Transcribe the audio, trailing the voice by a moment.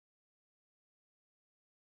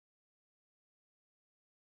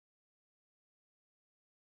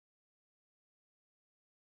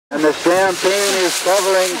And the champagne is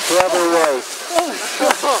covering Trevor White.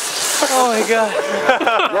 Oh my God.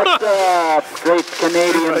 Next up, great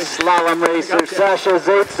Canadian slalom racer Sasha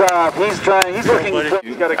Zaitsov. He's looking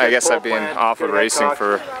for... I guess I've been off of racing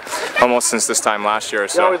for almost since this time last year,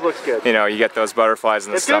 so you know, you get those butterflies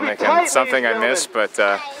in the stomach, and it's something I miss, but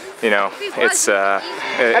you know, it's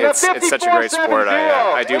such a great sport.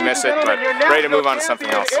 I do miss it, but ready to move on to something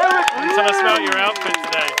else. Tell us about your outfit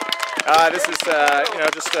today. This is you know,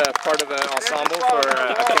 just part of an ensemble for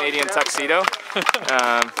a Canadian tuxedo.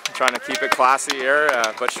 Trying to keep it classy here,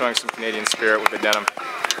 but showing some Canadian spirit with the denim.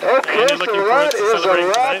 Okay, so that is a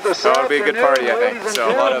wrap this So it'll be a good party, I think. So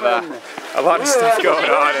a lot of stuff going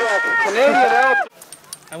on.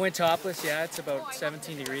 I went topless. Yeah, it's about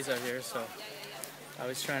 17 degrees out here, so I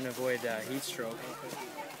was trying to avoid heat stroke.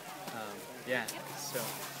 Yeah, so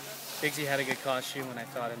Bigsy had a good costume, and I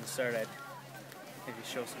thought in the start I'd maybe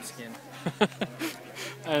show some skin.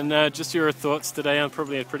 And just your thoughts today on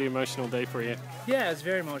probably a pretty emotional day for you. Yeah, it's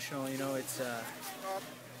very emotional. You know, it's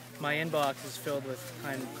my inbox is filled with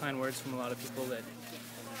kind words from a lot of people that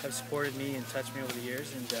have supported me and touched me over the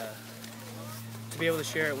years, and to be able to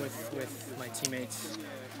share it with my teammates.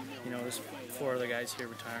 You know, there's 4 other guys here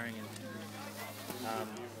retiring,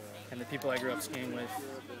 and the people I grew up skiing with.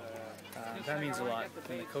 That means a lot.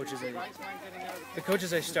 And the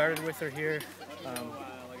coaches I started with are here,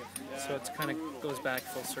 so it kind of goes back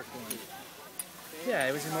full circle. And yeah,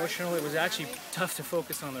 it was emotional. It was actually tough to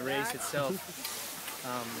focus on the race itself.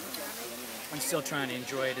 I'm still trying to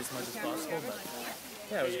enjoy it as much as possible, but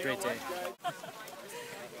yeah, it was a great day.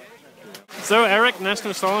 So Erik,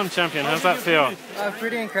 National Slalom Champion, how's that feel?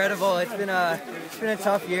 Pretty incredible. It's been a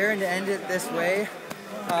tough year, and to end it this way,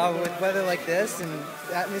 with weather like this and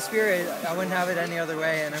atmosphere, I wouldn't have it any other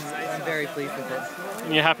way, and I'm very pleased with it.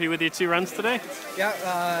 And you happy with your 2 runs today? Yeah,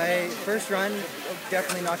 first run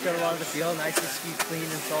definitely knocked out a lot of the field, nice to ski clean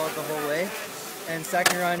and solid the whole way. And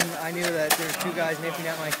second run, I knew that there were 2 guys nipping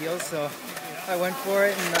at my heels, so I went for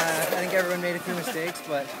it, and I think everyone made a few mistakes,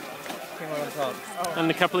 but came out on top.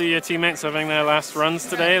 And a couple of your teammates having their last runs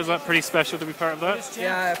today, is that pretty special to be part of that?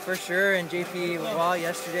 Yeah, for sure, and JP Laval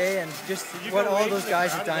yesterday, and just what all those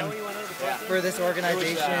guys have done for this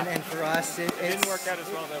organization and for us. It's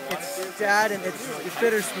sad, and it's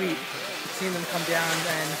bittersweet seeing them come down,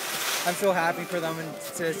 and I'm so happy for them and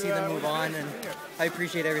to see them move on, and I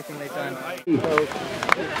appreciate everything they've done.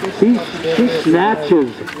 He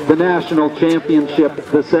snatches the national championship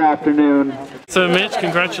this afternoon. So Mitch,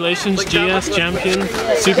 congratulations, GS champion,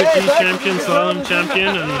 Super G champion, Slalom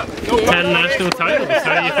champion, and 10 national titles.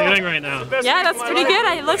 How are you feeling right now? Yeah, that's pretty good.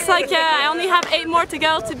 It looks like I only have 8 more to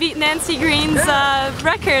go to beat Nancy Green's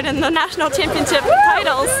record in the national championship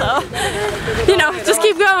titles, so, you know, just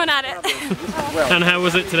keep going at it. And how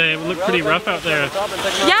was it today? It looked pretty rough out there.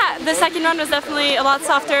 Yeah, the second run was definitely a lot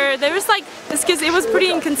softer. There was like, because it was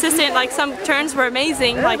pretty inconsistent, like some turns were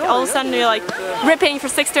amazing, like all of a sudden you're like ripping for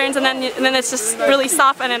 6 turns, and then it's just really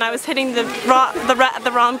soft, and then I was hitting the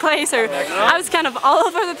wrong place, or I was kind of all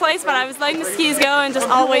over the place, but I was letting the skis go and just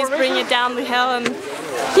always bring it down the hill, and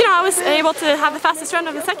you know, I was able to have the fastest run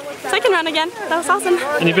of the second run again. That was awesome.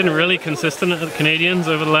 And you've been really consistent at the Canadians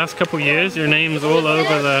over the last couple of years. Your name's all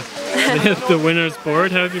over the winners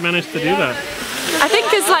board. How have you managed to do that? I think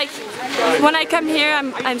because like when I come here,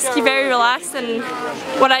 I'm ski very relaxed, and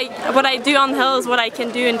what I do on the hill is what I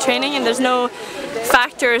can do in training, and there's no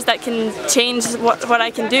factors that can change what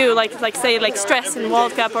I can do, like say stress in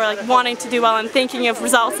World Cup, or like wanting to do well and thinking of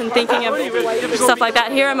results and thinking of stuff like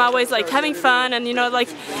that. Here I'm always like having fun, and you know, like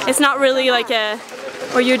it's not really like a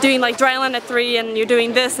where you're doing like dry land at 3 and you're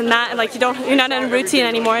doing this and that, and like you're not in a routine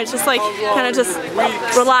anymore. It's just like kind of just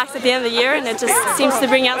relaxed at the end of the year, and it just seems to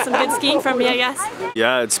bring out some good skiing from me, I guess.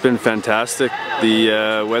 Yeah, it's been fantastic.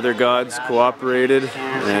 The weather gods cooperated,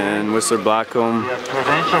 and Whistler Blackcomb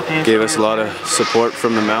gave us a lot of support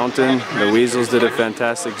from the mountain. The Weasels did a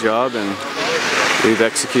fantastic job, and we've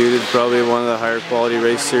executed probably one of the higher quality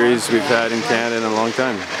race series we've had in Canada in a long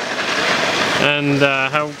time. And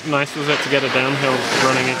how nice was it to get a downhill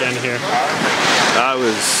running again here? That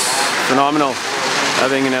was phenomenal.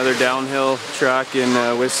 Having another downhill track in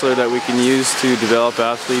Whistler that we can use to develop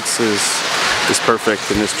athletes is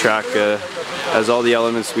perfect, and this track has all the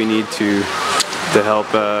elements we need to help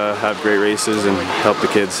have great races and help the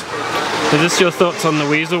kids. Is this your thoughts on the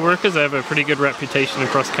Weasel Workers? They have a pretty good reputation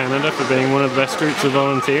across Canada for being one of the best groups of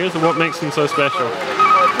volunteers. What makes them so special?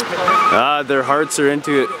 Their hearts are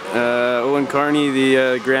into it. Owen Carney,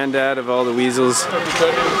 the granddad of all the Weasels,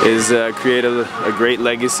 is created a great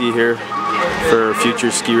legacy here for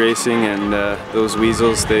future ski racing, and those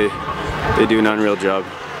Weasels, they do an unreal job.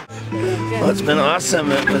 Well, it's been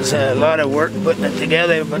awesome. It was a lot of work putting it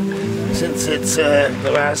together, but since it's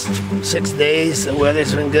the last 6 days, the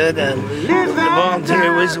weather's been good, and the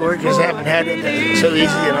volunteer whistle workers haven't had it so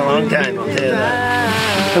easy in a long time, I'll tell you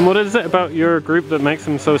that. And what is it about your group that makes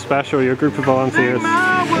them so special, your group of volunteers?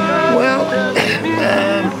 Well,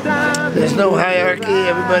 there's no hierarchy.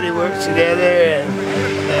 Everybody works together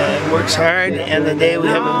and works hard, and the day we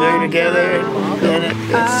have a beer together, then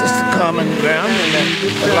it's just a common ground.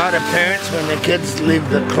 And a lot of parents, when their kids leave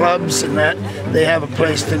the clubs and that, they have a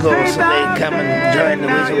place to go, so they come and join the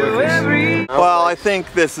whistle workers. Well, I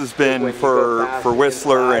think this has been for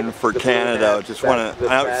Whistler and for Canada just an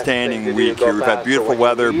outstanding week here. We've had beautiful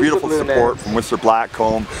weather, beautiful support from Whistler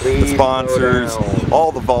Blackcomb, the sponsors,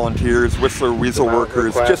 all the volunteers, Whistler whistle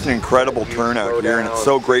workers, just an incredible turnout here, and it's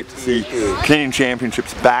so great to see Canadian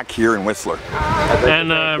Championships back here in Whistler. And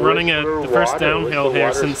running the first downhill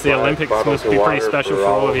here since the Olympics must be pretty special for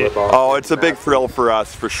all of you. Oh, it's a big thrill for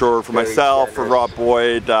us, for sure. For myself, for Rob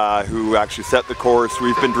Boyd, who actually set the course.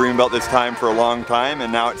 We've been dreaming about this time for a long time,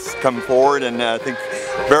 and now it's come forward, and I think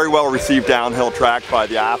very well received downhill track by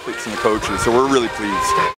the athletes and the coaches, so we're really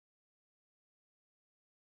pleased.